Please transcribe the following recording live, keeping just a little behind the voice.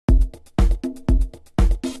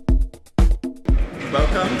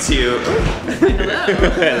welcome to...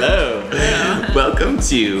 Hello. Welcome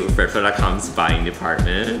to Fredflow.com's buying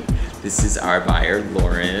department. This is our buyer,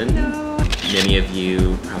 Lauren. Hello. Many of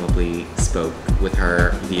you probably spoke with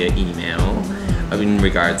her via email in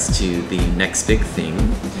regards to the next big thing,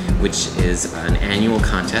 which is an annual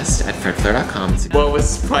contest at Fredflow.com. What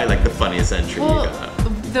was probably like the funniest entry you got?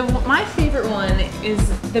 My favorite one is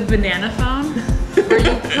the banana phone, where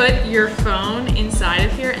you put your phone inside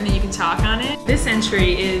of here and then you can talk on it. This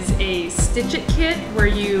entry is a Stitch It kit where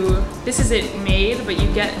this is it made, but you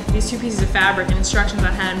get these 2 pieces of fabric and instructions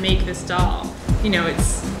on how to make this doll. You know,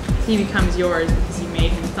 he becomes yours because you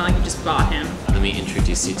made him. It's not like you just bought him. Let me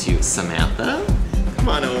introduce you to Samantha. Come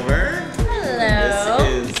on over. Hello.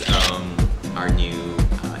 This is our new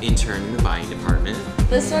intern in the buying department.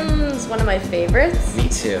 This one's one of my favorites. Me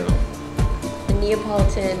too. The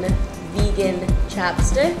Neapolitan vegan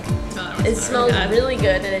chapstick. It smells really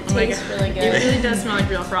good and it tastes really good. It really does smell like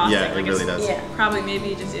real frosting. Yeah, it really does. Yeah. Probably, maybe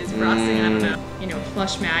it just is frosting. I don't know. You know,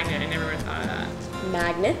 flush magnet. I never would have thought of that.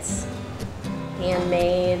 Magnets,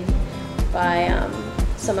 handmade by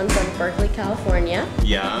someone from Berkeley, California.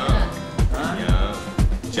 Yeah. Yeah.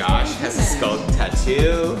 Josh has a skull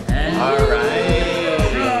tattoo. All right.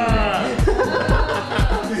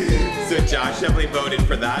 So Josh definitely voted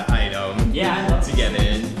for that item to get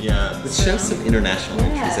in. Yeah. Let's show some international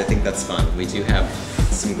entries. I think that's fun. We do have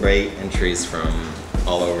some great entries from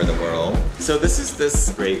all over the world. So this is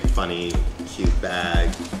this great, funny, cute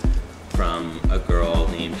bag from a girl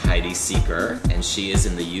named Heidi Seeker, and she is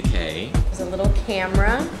in the UK. There's a little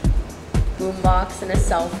camera, boombox, and a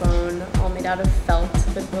cell phone, all made out of felt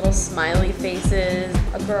with little smiley faces.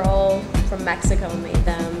 A girl from Mexico made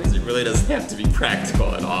them. It really doesn't have to be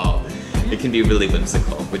practical at all. It can be really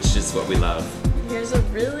whimsical, which is what we love. Here's a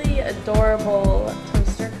really adorable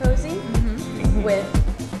toaster cozy with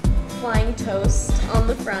flying toast on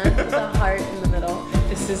the front with a heart in the middle.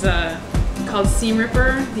 This is called Seam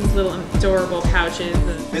Ripper. These little adorable pouches.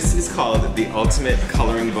 This is called the ultimate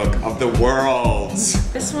coloring book of the world.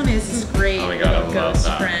 This one is this great little ghost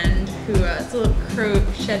friend who it's a little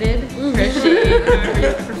crocheted, however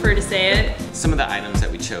you prefer to say it. Some of the items that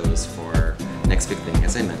we chose for next big thing,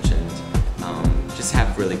 as I mentioned, just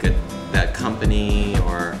have really good, that company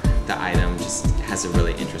or the item just has a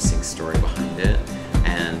really interesting story behind it.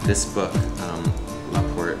 And this book,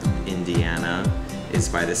 Laporte, Indiana, is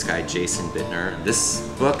by this guy, Jason Bittner. This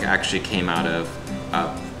book actually came out of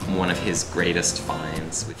one of his greatest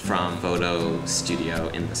finds from photo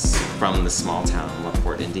studio from the small town,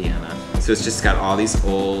 Laporte, Indiana. So it's just got all these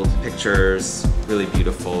old pictures, really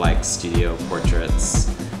beautiful like studio portraits.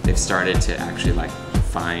 They've started to actually like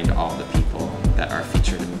find all the people that are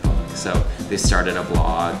featured in the book. So they started a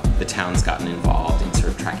blog, the town's gotten involved in sort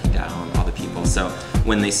of tracking down all the people. So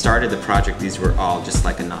when they started the project, these were all just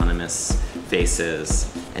like anonymous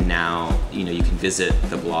faces, and now you can visit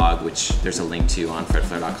the blog, which there's a link to on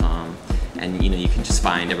Fredflow.com, and you can just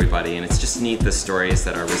find everybody, and it's just neat the stories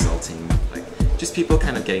that are resulting, like just people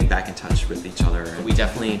kind of getting back in touch with each other. We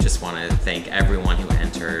definitely just want to thank everyone who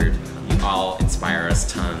entered. You all inspire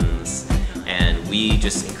us tons, and we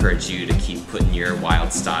just encourage you to keep putting your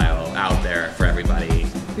wild style out there for everybody.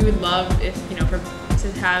 We would love if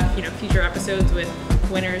to have future episodes with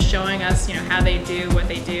winners showing us how they do what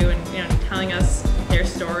they do and telling us their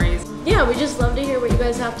stories. Yeah, we just love to hear what you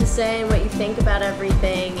guys have to say and what you think about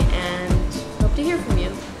everything, and hope to hear from you.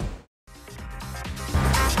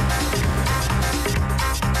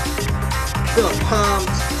 Feeling pumped.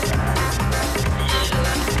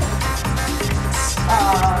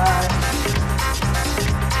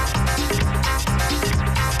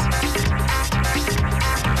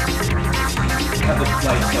 Have a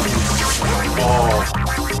light coming. Oh,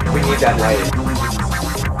 we need that light.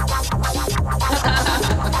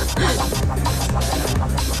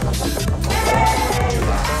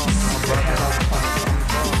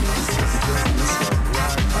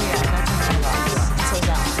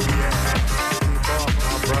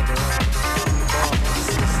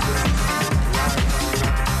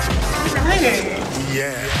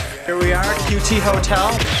 Here we are, QT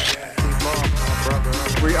Hotel.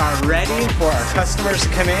 We are ready for our customers to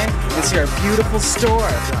come in and see our beautiful store.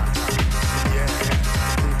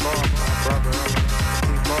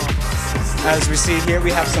 As we see here,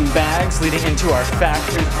 we have some bags leading into our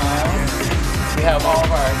fashion aisle. We have all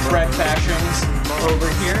of our thread fashions over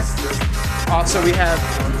here. Also, we have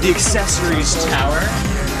the accessories tower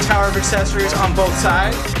of accessories on both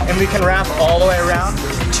sides, and we can wrap all the way around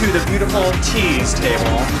to the beautiful tees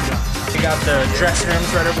table. We got the dressing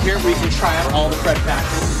rooms right over here where you can try on all the thread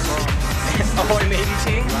fashions. Ahoy matey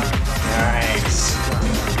team. Nice.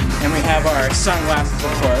 And we have our sunglasses,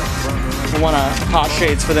 of course. We want hot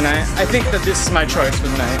shades for the night. I think that this is my choice for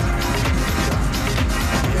the night.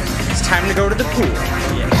 It's time to go to the pool.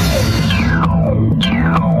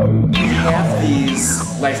 We have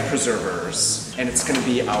these life preservers, and it's gonna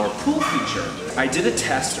be our pool feature. I did a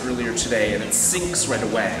test earlier today, and it sinks right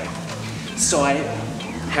away. So I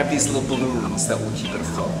have these little balloons that will keep it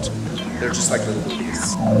afloat. They're just like little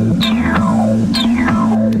boobies.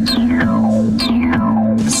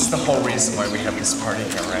 This is the whole reason why we have this party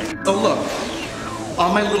here, right? Oh look,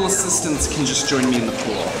 all my little assistants can just join me in the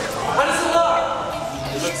pool. How does it look?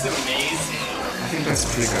 It looks amazing. I think that's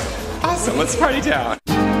pretty good. Awesome, let's party down.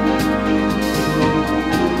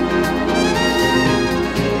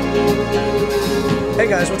 Hey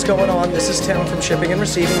guys, what's going on? This is Tim from Shipping and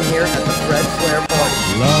Receiving here at the Fred Flair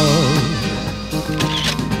Party. Love,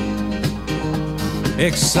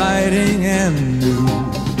 exciting and new.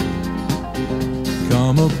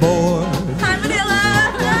 Come aboard. Hi, Manila.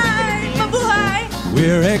 Hi, mabuhay.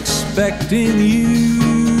 We're expecting you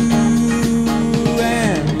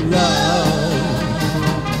and love.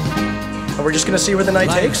 And we're just gonna see where the night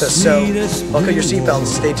takes us, so buckle your seatbelts,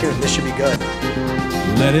 stay tuned, this should be good.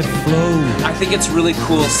 Let it flow. I think it's really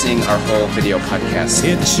cool seeing our whole video podcast.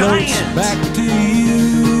 It floats back to you.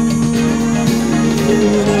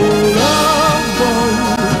 Love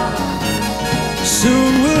boat.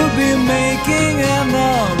 Soon we'll be making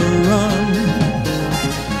another run.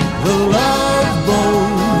 The love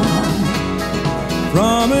boat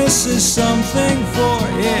promises something for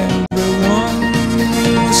everyone.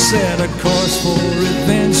 Set a course for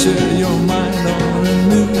adventure, your mind on a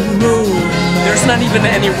new road. There's not even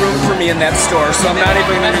any room for me in that store, so I'm not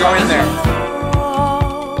even gonna go in there.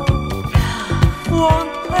 Won't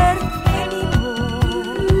hurt anymore.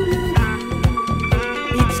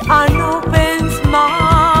 It's an open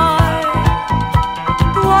smile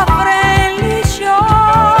to a friendly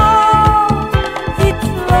shore. It's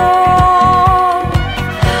love.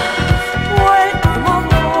 Welcome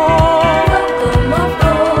aboard.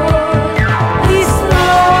 Welcome aboard. It's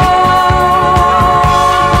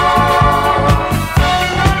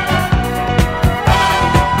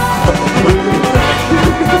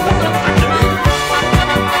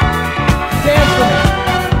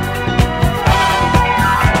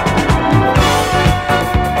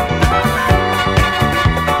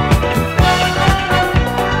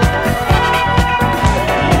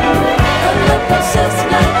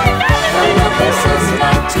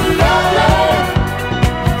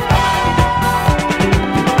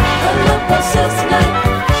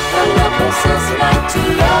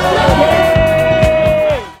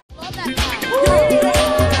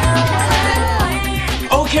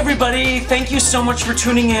Okay, everybody, thank you so much for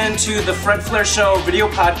tuning in to the Fred Flair Show video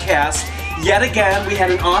podcast. Yet again, we had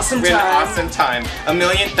an awesome time. A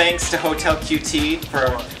million thanks to Hotel QT for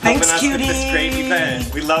helping us with this great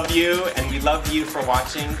event. We love you, and we love you for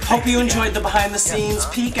watching. Hope you enjoyed the behind the scenes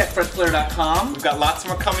peek at fredflair.com. We've got lots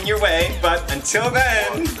more coming your way, but until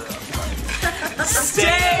then,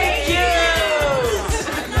 stay cute!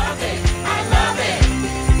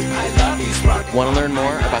 Want to learn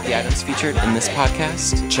more about the items featured in this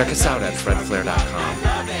podcast? Check us out at fredflair.com.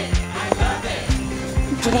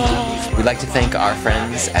 We'd like to thank our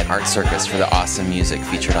friends at Art Circus for the awesome music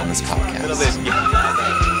featured on this podcast.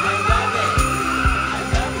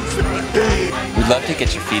 We'd love to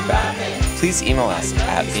get your feedback. Please email us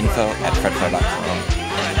at info@fredflair.com.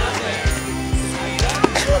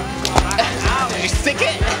 Did you stick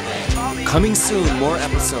it? Coming soon, more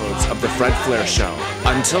episodes of The Fred Flair Show.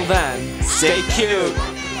 Until then, stay cute!